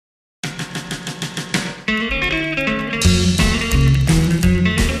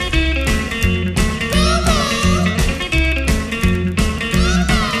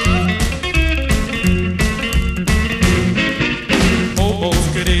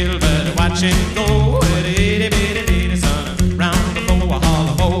watch him go. Itty bitty bitty son, round the floor,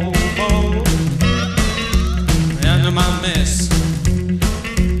 holler ho ho. Under my mess,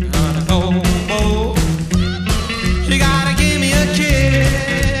 honey ho ho. She gotta give me a kiss.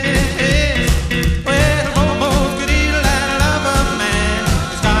 Well, the bobo's could eat a lot of a man.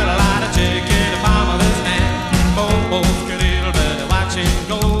 He's got a lot of chick in the palm of his hand. Bobo's could eat a better watch him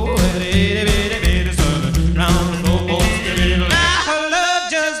go. Itty bitty bitty son, round the floor, bobo's could eat a. Now her love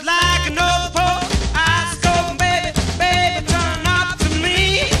just like an old pork. Ice cold, baby, baby, turn up to me.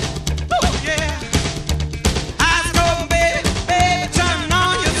 Oh yeah. Ice cold, baby, baby, turn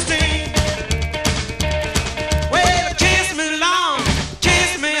on your steam. Well, kiss me long,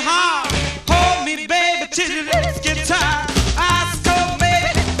 kiss me hard, hold me, baby, till your lips get tired. Ice cold,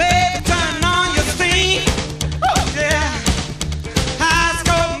 baby, baby, turn on your steam. Oh yeah. Ice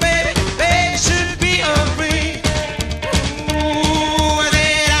cold, baby, baby, should be a ring. Ooh,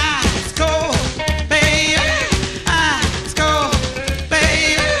 that ice cold, baby, ice cold,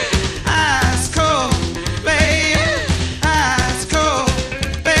 baby, ice cold, baby, ice cold,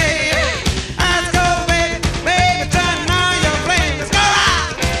 baby, ice cold, baby, baby, turn on your flame. Let's go out.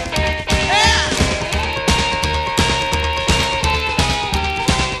 Yeah.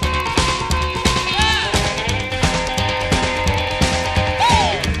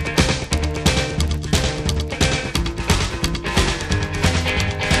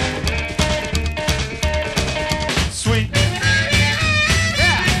 Sweet.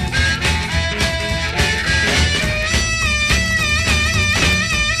 Yeah.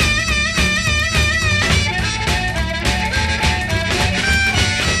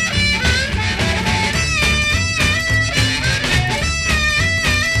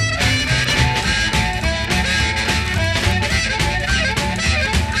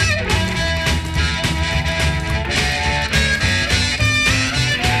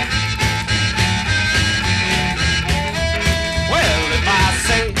 Well, if I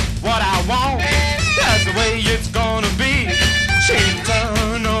say what I want, that's the way it's gonna be. She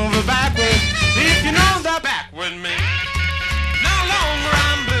turn over backward if you know that back with me. No longer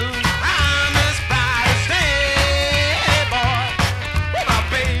I'm blue, I'm as bright as day, boy. When my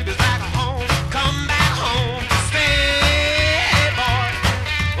baby's back home, come back home to stay, boy.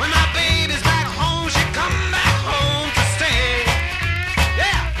 When my baby's back home, she come back home to stay.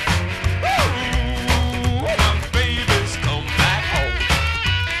 Yeah. Ooh, my baby's come back home.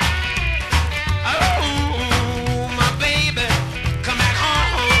 Oh, my baby, come back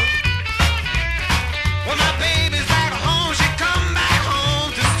home. When my baby's back home, she come back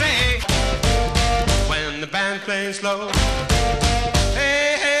home to stay. When the band plays slow,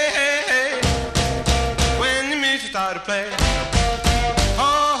 hey, hey, hey, hey. When the music start to play,